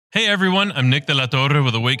Hey everyone, I'm Nick de la Torre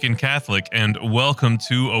with Awaken Catholic, and welcome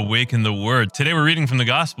to Awaken the Word. Today we're reading from the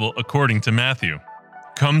Gospel according to Matthew.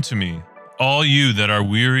 Come to me, all you that are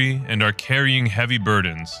weary and are carrying heavy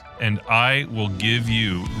burdens, and I will give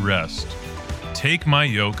you rest. Take my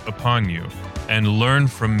yoke upon you and learn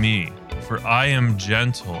from me, for I am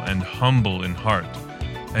gentle and humble in heart,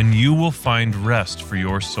 and you will find rest for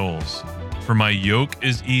your souls. For my yoke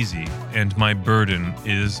is easy and my burden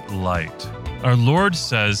is light. Our Lord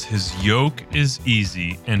says his yoke is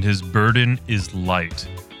easy and his burden is light.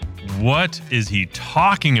 What is he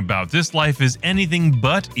talking about? This life is anything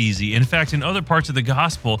but easy. In fact, in other parts of the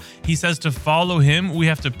gospel, he says to follow him, we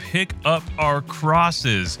have to pick up our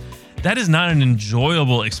crosses. That is not an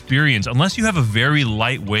enjoyable experience. Unless you have a very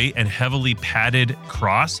lightweight and heavily padded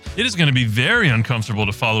cross, it is going to be very uncomfortable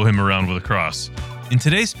to follow him around with a cross. In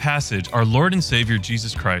today's passage, our Lord and Savior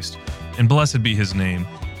Jesus Christ, and blessed be his name,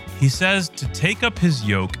 he says to take up his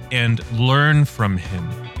yoke and learn from him.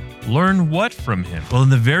 Learn what from him? Well, in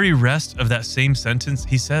the very rest of that same sentence,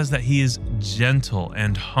 he says that he is gentle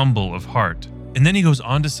and humble of heart. And then he goes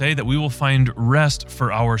on to say that we will find rest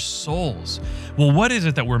for our souls. Well, what is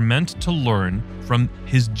it that we're meant to learn from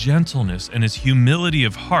his gentleness and his humility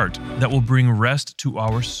of heart that will bring rest to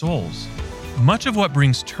our souls? Much of what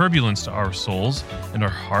brings turbulence to our souls and our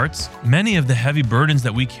hearts, many of the heavy burdens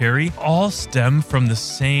that we carry, all stem from the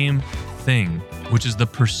same thing, which is the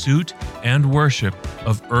pursuit and worship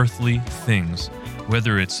of earthly things.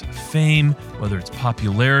 Whether it's fame, whether it's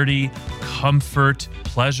popularity, comfort,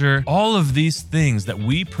 pleasure, all of these things that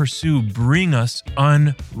we pursue bring us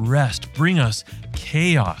unrest, bring us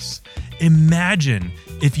chaos. Imagine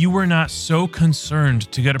if you were not so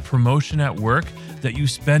concerned to get a promotion at work that you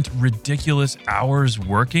spent ridiculous hours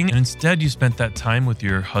working, and instead you spent that time with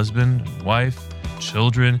your husband, wife,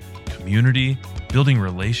 children, community, building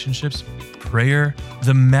relationships, prayer.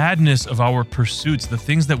 The madness of our pursuits, the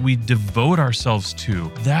things that we devote ourselves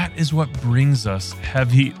to, that is what brings us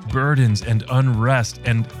heavy burdens and unrest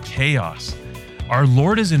and chaos. Our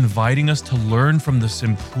Lord is inviting us to learn from the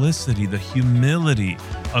simplicity, the humility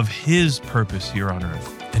of his purpose here on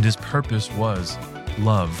earth. And his purpose was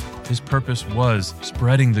love. His purpose was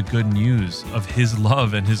spreading the good news of his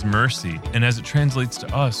love and his mercy. And as it translates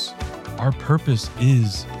to us, our purpose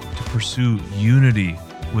is to pursue unity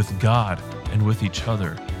with God and with each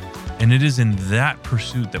other. And it is in that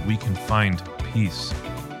pursuit that we can find peace,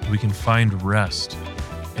 we can find rest.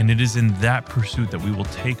 And it is in that pursuit that we will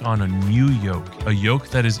take on a new yoke, a yoke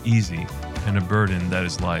that is easy and a burden that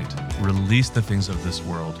is light. Release the things of this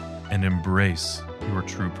world and embrace your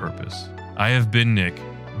true purpose. I have been Nick.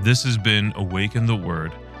 This has been Awaken the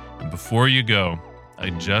Word. And before you go, I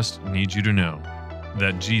just need you to know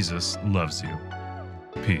that Jesus loves you.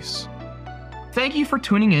 Peace. Thank you for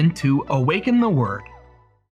tuning in to Awaken the Word.